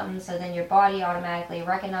do something, so then your body automatically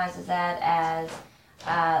recognizes that as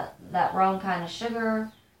that wrong kind of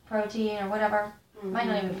sugar, protein, or whatever. Might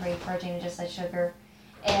not even be protein, it just said sugar.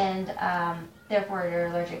 And therefore you're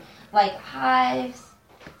allergic. Like hives,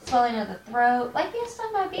 swelling of the throat, like being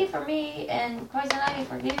stung by a bee for me and poison ivy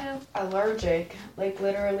for you. Allergic. Like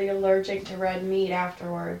literally allergic to red meat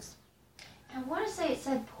afterwards. I want to say it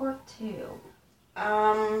said pork too.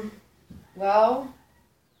 Well,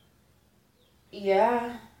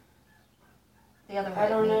 yeah. The other way. I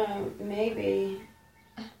don't know. Maybe.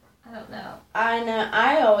 I don't know. I know.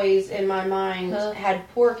 I always, in my mind, had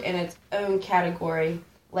pork in its own category.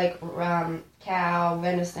 Like cow,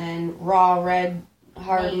 venison, raw, red,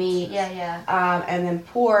 hard meat. Yeah. And then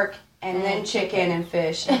pork, and then chicken and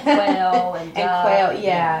fish. And quail and duck. Quail,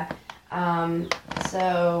 yeah.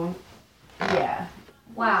 So, yeah.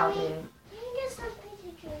 Wow, dude. Can you get some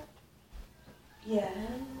picture? Yes.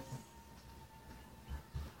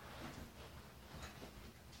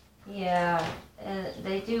 Yeah.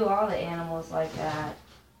 They do all the animals like that.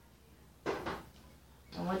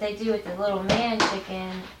 And what they do with the little man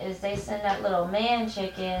chicken is they send that little man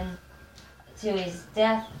chicken to his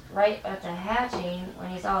death right at the hatching when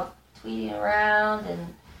he's all tweeting around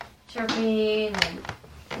and chirping,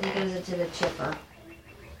 and he goes into the chipper.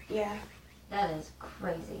 Yeah. That is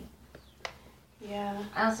crazy. Yeah.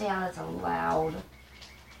 I don't see how that's allowed.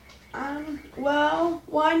 Well,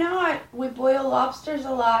 why not? We boil lobsters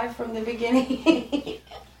alive from the beginning.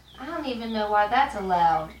 I don't even know why that's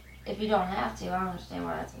allowed. If you don't have to, I don't understand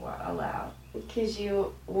why that's allowed. Because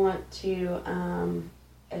you want to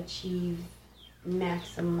achieve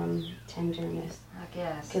maximum tenderness. I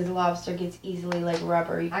guess. Because lobster gets easily like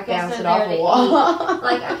rubber. You I guess bounce it they're off there a to wall. eat.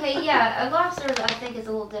 Like, okay, yeah, a lobster I think is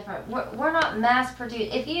a little different. We're not mass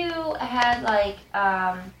produced. If you had like,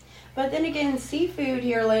 But then again, seafood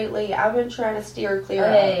here lately, I've been trying to steer clear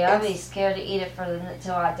hey, of. I'd be scared to eat it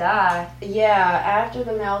until I die. Yeah, after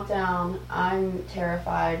the meltdown, I'm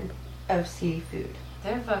terrified of seafood.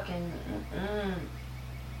 They're fucking,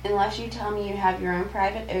 Unless you tell me you have your own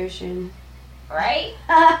private ocean. right?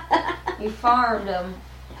 You farmed them.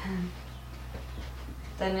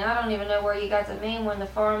 Then I don't even know where you got the main one to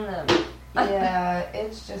farm them. Yeah,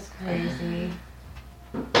 it's just crazy.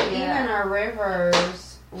 Yeah. Even our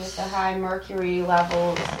rivers with the high mercury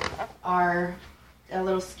levels are a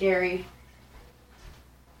little scary.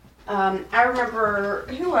 I remember,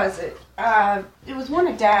 who was it? It was one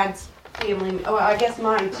of Dad's family, oh, I guess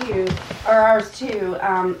mine too, or ours too.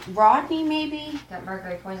 Rodney, maybe? Got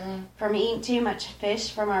mercury poisoning. From eating too much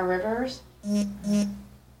fish from our rivers.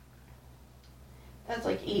 That's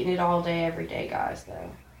like eating it all day, every day, guys,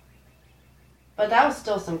 though. But that was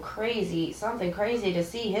still something crazy to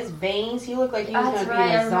see. His veins, he looked like he was going to be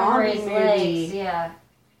in a zombie movie. Legs, yeah.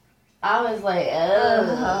 I was like,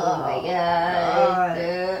 oh my God.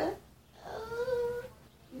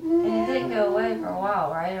 And it didn't go away for a while,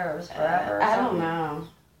 right? Or it was forever or I something? don't know.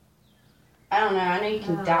 I know you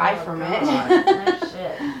can die from it. No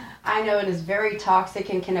shit. I know it is very toxic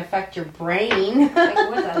and can affect your brain. Like,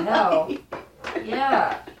 what the hell?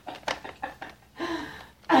 Yeah.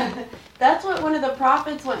 That's what one of the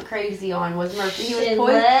prophets went crazy on, was mercury. He was And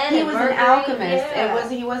poisoned. lead He and was mercury, an alchemist. yeah.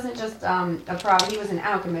 He wasn't just a prophet. He was an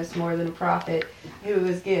alchemist more than a prophet who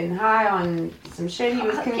was getting high on some shit he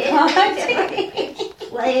was concocting.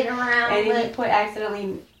 Laying around And with... he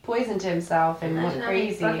accidentally poisoned himself and Imagine went how he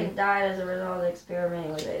crazy. fucking died as a result of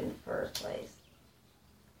experimenting with it in the first place.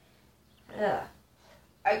 Yeah.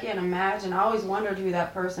 I can't imagine. I always wondered who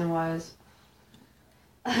that person was.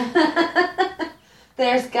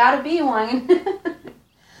 There's gotta be one.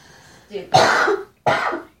 Stupid.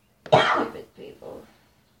 Stupid people.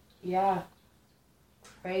 Yeah.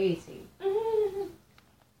 Crazy.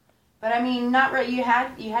 But I mean, not really. You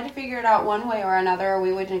had to figure it out one way or another, or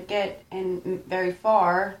we wouldn't get in very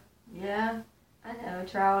far. Yeah. I know.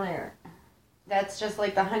 Trial and error. That's just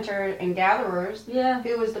like the hunter and gatherers. Yeah.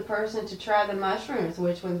 Who was the person to try the mushrooms?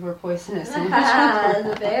 Which ones were poisonous and which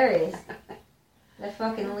ones The berries. That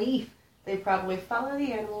fucking leaf. They probably follow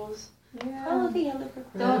the animals. Yeah. Follow the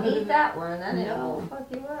elephant. Don't eat that one. That No. will fuck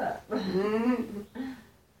you up.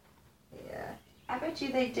 Yeah. I bet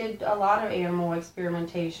you they did a lot of animal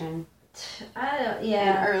experimentation I don't. in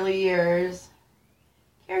Yeah. early years.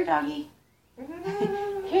 Here, doggy.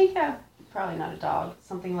 Here you go. Probably not a dog.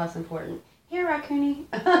 Something less important. Here, raccoony.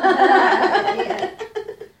 Yeah.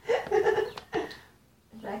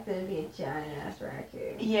 Back then, it'd be a giant ass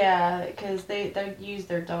raccoon. Yeah, because they used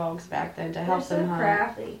their dogs back then to help They're them so hunt.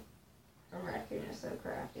 crafty. A raccoon is so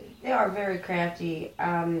crafty. They are very crafty.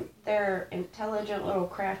 They're intelligent little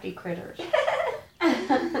crafty critters.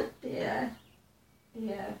 Yeah.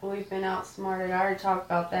 Yeah. We've been outsmarted. I already talked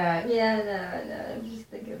about that. Yeah, no. I'm just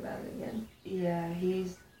thinking about it again. Yeah,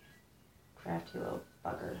 he's a crafty little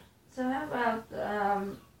bugger. So how about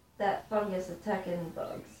that fungus attacking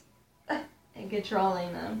bugs and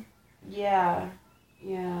controlling them? Yeah.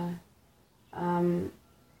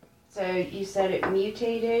 So you said it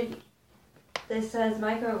mutated? This says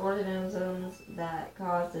microorganisms that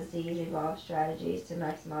cause disease evolve strategies to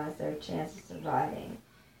maximize their chance of surviving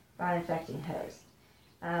by infecting hosts.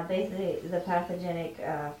 Basically, the pathogenic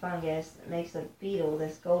fungus makes a beetle,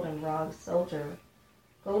 this goldenrod soldier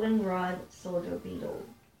beetle.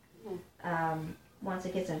 Once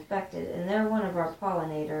it gets infected, and they're one of our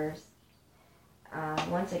pollinators.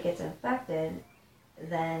 Once it gets infected,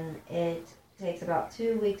 then it takes about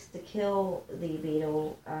 2 weeks to kill the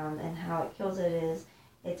beetle, and how it kills it is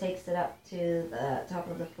it takes it up to the top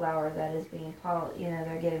of the flower that is being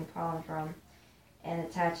they're getting pollen from, and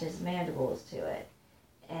attaches mandibles to it,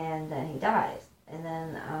 and then he dies. And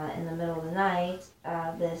then in the middle of the night,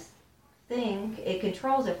 this thing, it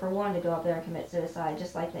controls it for one to go up there and commit suicide,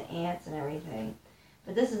 just like the ants and everything.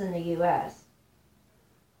 But this is in the U.S.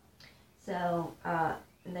 So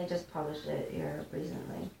they just published it here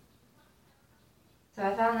recently. So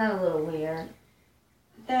I found that a little weird.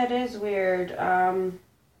 That is weird. And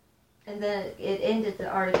then it ended the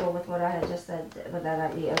article with what I had just said, that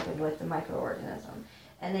I'd be open with the microorganism.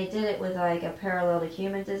 And they did it with like a parallel to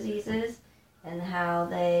human diseases, and how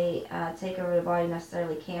they take over the body,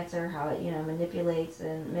 necessarily cancer, how it manipulates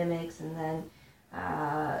and mimics, and then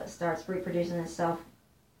starts reproducing itself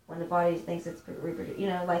when the body thinks it's reproducing.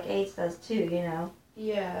 Like AIDS does too.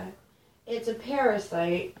 Yeah. It's a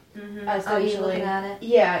parasite, Mm-hmm. essentially. Are you looking at it?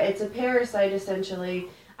 Yeah, it's a parasite, essentially.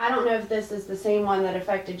 I don't know if this is the same one that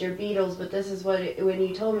affected your beetles, but this is what, when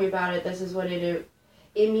you told me about it, this is what it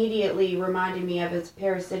immediately reminded me of. It's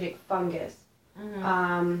parasitic fungus.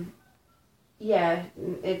 Mm-hmm. Yeah,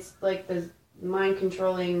 it's like the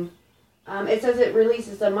mind-controlling, it says it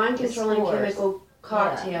releases a mind-controlling chemical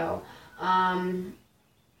cocktail. Yeah.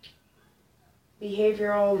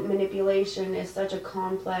 Behavioral manipulation is such a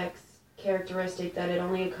complex characteristic that it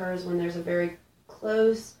only occurs when there's a very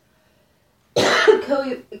close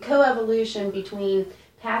coevolution between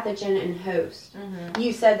pathogen and host. Mm-hmm.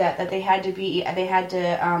 You said that they had to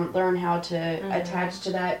learn how to attach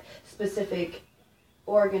to that specific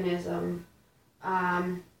organism.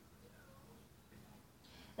 They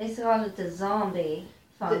called it the zombie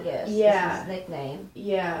fungus. Yeah. This is his nickname.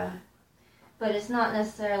 Yeah. But it's not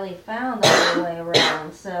necessarily found all the way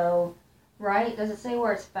around. So, right? Does it say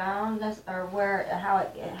where it's found, or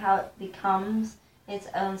how it becomes its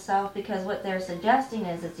own self? Because what they're suggesting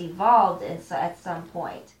is it's evolved at some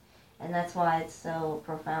point, and that's why it's so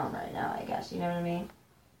profound right now. I guess you know what I mean.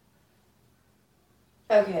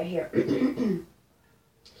 Okay, here.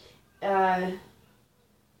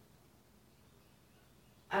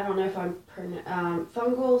 I don't know if I'm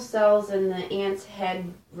fungal cells in the ant's head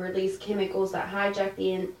release chemicals that hijack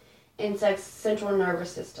the insect's central nervous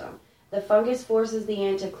system. The fungus forces the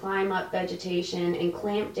ant to climb up vegetation and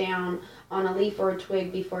clamp down on a leaf or a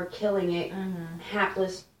twig before killing it,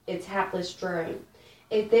 its hapless drone.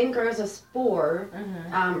 It then grows a spore,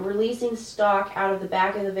 releasing stalk out of the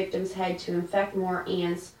back of the victim's head to infect more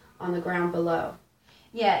ants on the ground below.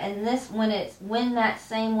 Yeah, and when that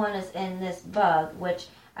same one is in this bug, which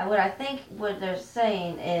I think what they're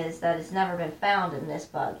saying is that it's never been found in this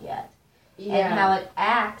bug yet. Yeah. And how it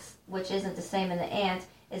acts, which isn't the same in the ant,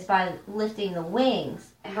 is by lifting the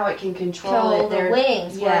wings. How it can control the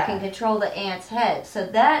wings, where it can control the ant's head. So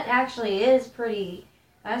that actually is pretty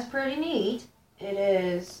neat. It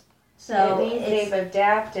is. So it means they've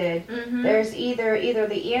adapted. Mm-hmm. There's either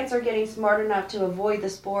the ants are getting smart enough to avoid the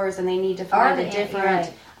spores and they need to find a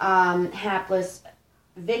different hapless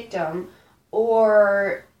victim,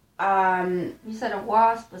 or you said a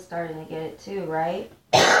wasp was starting to get it too, right?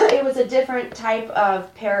 It was a different type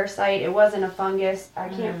of parasite. It wasn't a fungus. I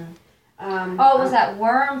can't. It was that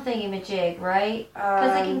worm thingamajig, right?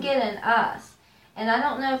 Because it can get in us. And I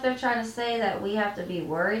don't know if they're trying to say that we have to be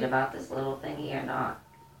worried about this little thingy or not.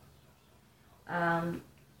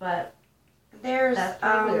 But there's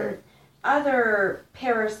weird. Other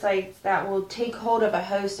parasites that will take hold of a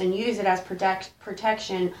host and use it as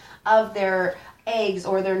protection of their eggs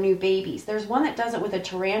or their new babies. There's one that does it with a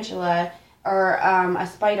tarantula or a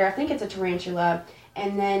spider. I think it's a tarantula,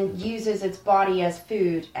 and then uses its body as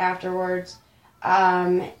food afterwards.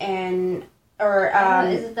 Is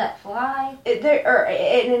it that fly? And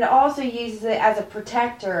it also uses it as a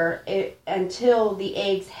protector until the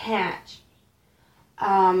eggs hatch.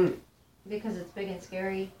 Because it's big and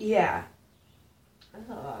scary? Yeah.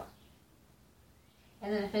 Oh.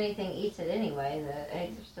 And then if anything eats it anyway, the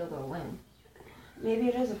eggs are still going to win. Maybe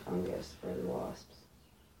it is a fungus for the wasps.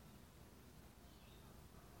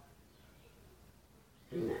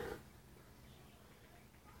 No.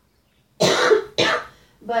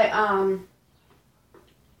 But,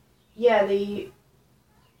 yeah,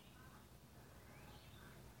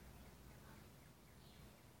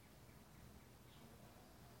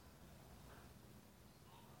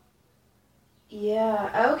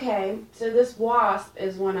 Yeah, okay. So this wasp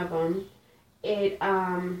is one of them. It's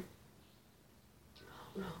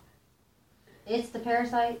the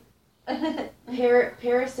parasite?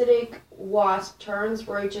 Parasitic wasp turns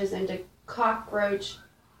roaches into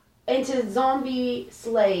zombie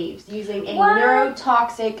slaves using a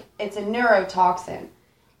neurotoxin. It's a neurotoxin.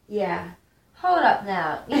 Yeah. Hold up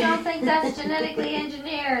now. You don't think that's genetically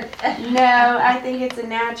engineered? No, I think it's a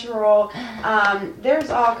natural.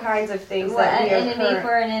 There's all kinds of things that we an enemy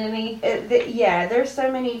for an enemy? Yeah, there's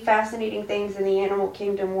so many fascinating things in the animal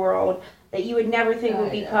kingdom world that you would never think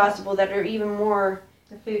would be possible that are even more...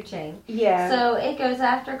 The food chain. Yeah. So it goes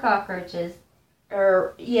after cockroaches.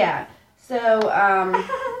 Yeah. So,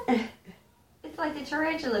 It's like the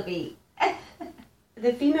tarantula bee.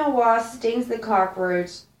 The female wasp stings the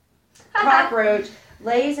cockroach. Cockroach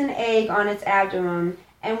lays an egg on its abdomen,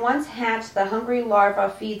 and once hatched, the hungry larva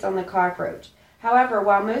feeds on the cockroach. However,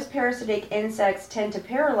 while most parasitic insects tend to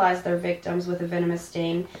paralyze their victims with a venomous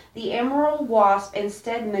sting, the emerald wasp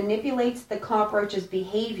instead manipulates the cockroach's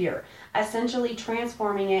behavior, essentially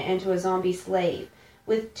transforming it into a zombie slave.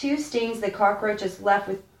 With 2 stings, the cockroach is left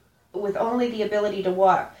with with only the ability to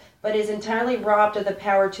walk, but is entirely robbed of the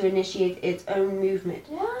power to initiate its own movement.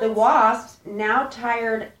 What? The wasp, now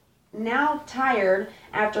tired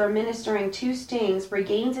after administering 2 stings,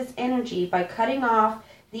 regains its energy by cutting off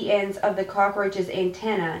the ends of the cockroach's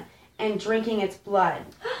antenna and drinking its blood.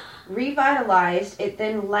 Revitalized, it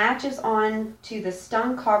then latches on to the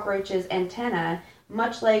stung cockroach's antenna,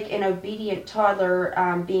 much like an obedient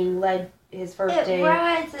toddler being led his first day. It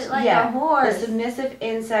rides it like a horse. The submissive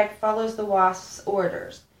insect follows the wasp's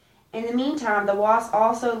orders. In the meantime, the wasp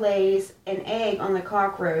also lays an egg on the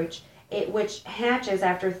cockroach, which hatches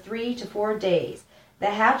after 3 to 4 days. The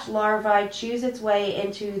hatched larvae chews its way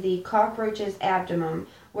into the cockroach's abdomen,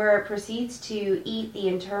 where it proceeds to eat the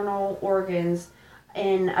internal organs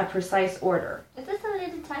in a precise order. Is this a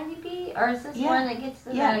little tiny bee, or is this Yeah. one that gets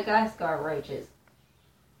the Madagascar roaches?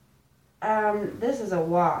 This is a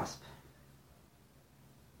wasp.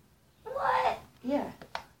 What? Yeah.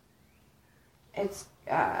 It's,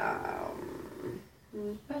 Where's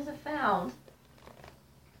it found?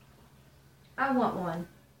 I want one.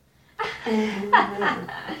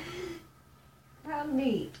 How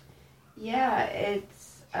neat. yeah,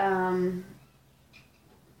 it's,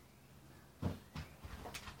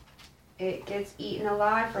 it gets eaten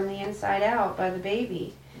alive from the inside out by the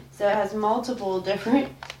baby. So it has multiple different,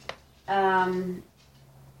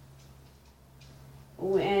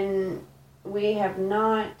 when we have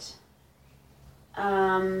not,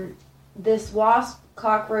 this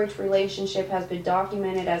wasp-cockroach relationship has been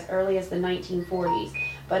documented as early as the 1940s,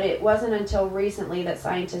 but it wasn't until recently that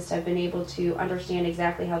scientists have been able to understand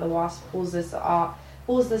exactly how the wasp pulls this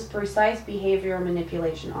precise behavioral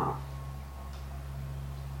manipulation off.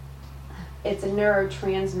 It's a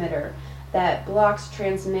neurotransmitter that blocks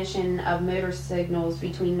transmission of motor signals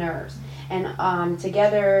between nerves, and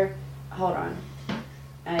together, hold on.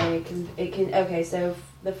 Okay, so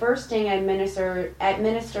the first sting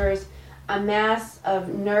administers a mass of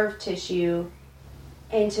nerve tissue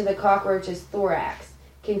into the cockroach's thorax,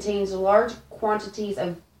 contains large quantities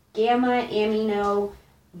of gamma-amino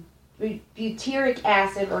butyric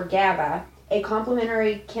acid, or GABA, and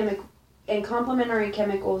complementary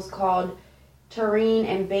chemicals called taurine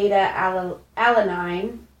and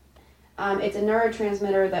beta-alanine. It's a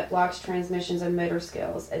neurotransmitter that blocks transmissions of motor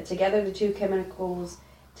skills. Together, the 2 chemicals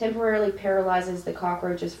temporarily paralyzes the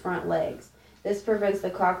cockroach's front legs. This prevents the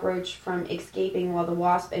cockroach from escaping, while the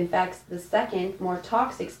wasp infects the second, more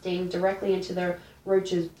toxic sting directly into the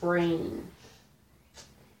roach's brain.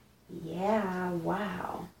 Yeah,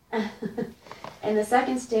 wow. And the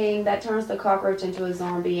second sting, that turns the cockroach into a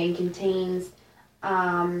zombie and contains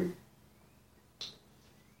a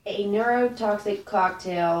neurotoxic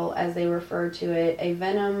cocktail, as they refer to it. A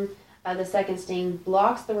venom, the second sting,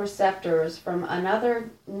 blocks the receptors from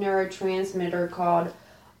another neurotransmitter called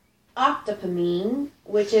octopamine,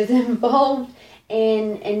 which is involved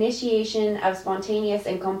in initiation of spontaneous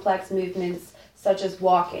and complex movements such as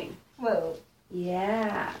walking. Whoa.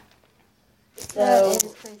 Yeah. So That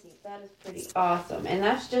is crazy. that is pretty awesome. And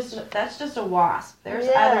that's just a wasp. There's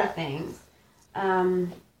Yeah. other things. I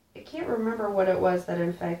can't remember what it was that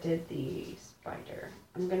infected the spider.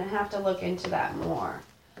 I'm gonna have to look into that more.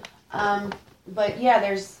 But yeah,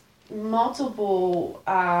 there's multiple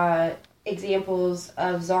examples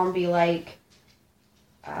of zombie-like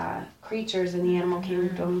creatures in the animal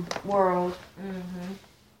kingdom world. Mm-hmm.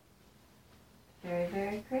 Very,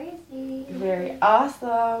 very crazy. Very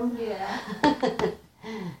awesome. Yeah.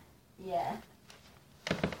 Yeah.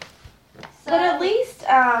 So, But at least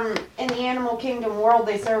in the animal kingdom world,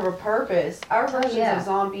 they serve a purpose. Our versions of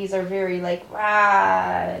zombies are very like,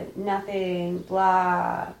 nothing,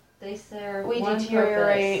 blah. they serve We one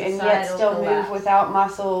deteriorate purpose, and yet societal still collapse. move without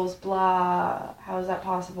muscles, blah. How is that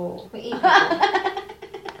possible? We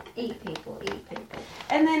eat people. Eat people.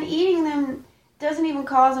 And then eating them doesn't even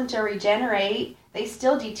cause them to regenerate. They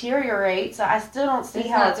still deteriorate, so I still don't see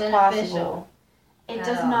how not it's beneficial possible. It at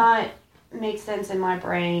does all. not make sense in my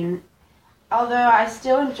brain. Although I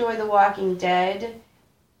still enjoy The Walking Dead,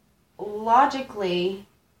 logically,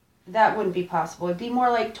 that wouldn't be possible. It'd be more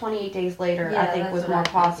like 28 Days Later, Yeah, I think, that's was what more I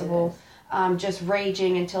think possible. it Just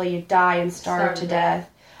raging until you die and starve to death.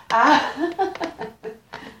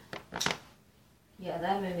 Yeah,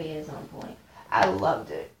 that movie is on point. I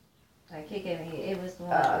loved it. Like, it was the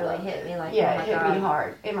one that really hit me. Like, Yeah, oh my it hit God. me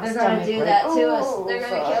hard. In my They're gonna stomach, do like, that to us. "Ooh, They're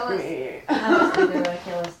gonna kill fuck us." me." Obviously, they're gonna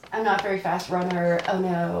kill us. I'm not a very fast runner. Oh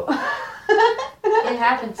no. It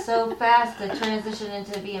happened so fast to transition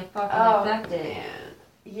into being fucking infected. Man.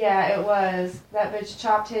 Yeah, it was. That bitch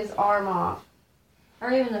chopped his arm off.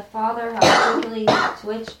 Or even the father, how quickly he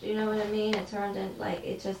twitched, you know what I mean? It turned in, like,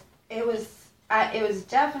 it just... It was, It was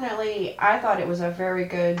definitely, I thought it was a very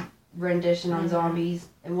good rendition on zombies,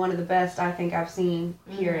 and one of the best I think I've seen,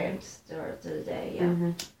 period. Still to the day, yeah.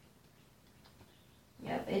 Mm-hmm.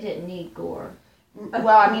 Yep, it didn't need gore. Well,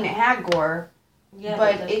 I mean, it had gore, Yeah,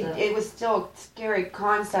 but it was still a scary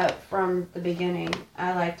concept from the beginning.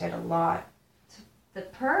 I liked it a lot. The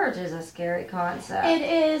Purge is a scary concept. It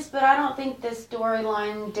is, but I don't think the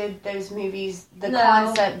storyline did those movies the No.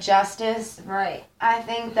 concept justice. Right. I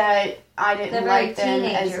think that I They're didn't very like them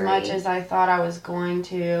as teenager-y. much as I thought I was going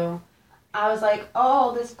to. I was like,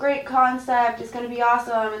 oh, this great concept is going to be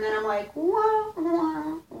awesome. And then I'm like, wah,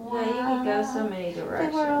 wah, wah. Yeah, you could go so many The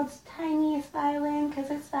directions. world's tiniest island because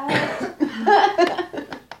it's silent.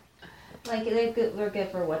 Like, they're good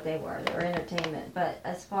for what they were. They were entertainment. But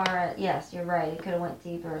as far as, yes, you're right. It could have went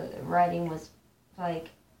deeper. The writing was, like...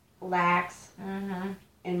 Lax, Mm-hmm.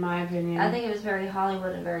 in my opinion. I think it was very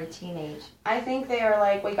Hollywood and very teenage. I think they are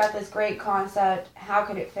like, we got this great concept. How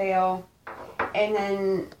could it fail? And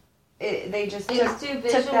then they just It was too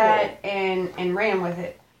visual. took that and ran with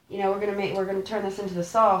it. You know, we're gonna turn this into the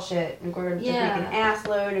Saw shit, and we're gonna just make an ass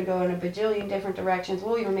load and go in a bajillion different directions.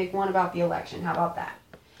 We'll even make one about the election. How about that?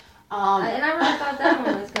 And I really thought that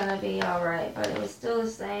one was gonna be all right, but it was still the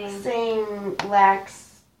same. Same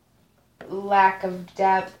lack of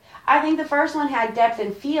depth. I think the first one had depth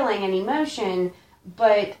and feeling and emotion,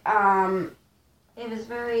 but It was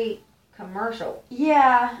very commercial.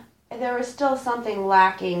 yeah, there was still something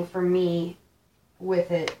lacking for me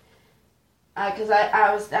with it. Because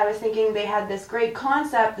I was thinking they had this great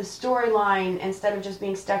concept, the storyline, instead of just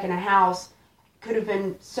being stuck in a house, could have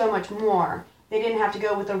been so much more. They didn't have to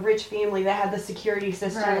go with a rich family that had the security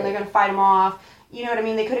system and they're going to fight them off. You know what I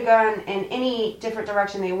mean? They could have gone in any different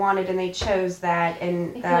direction they wanted, and they chose that. And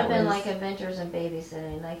It could that have been was, like Adventures in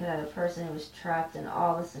Babysitting. They could have a person who was trapped in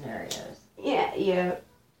all the scenarios. yeah.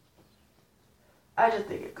 I just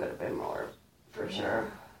think it could have been more, for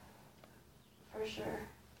sure. For sure.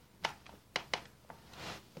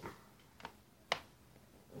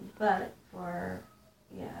 But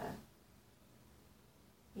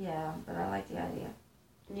yeah, but I like the idea.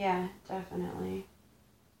 Yeah, definitely.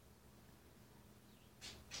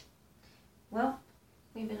 Well,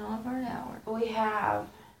 we've been on for an hour. We have.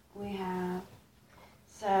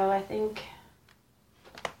 So I think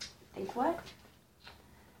what?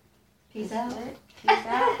 Peace out. Peace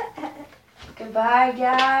out. Goodbye,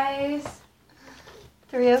 guys.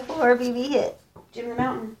 304 BB hit. Jim the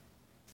Mountain.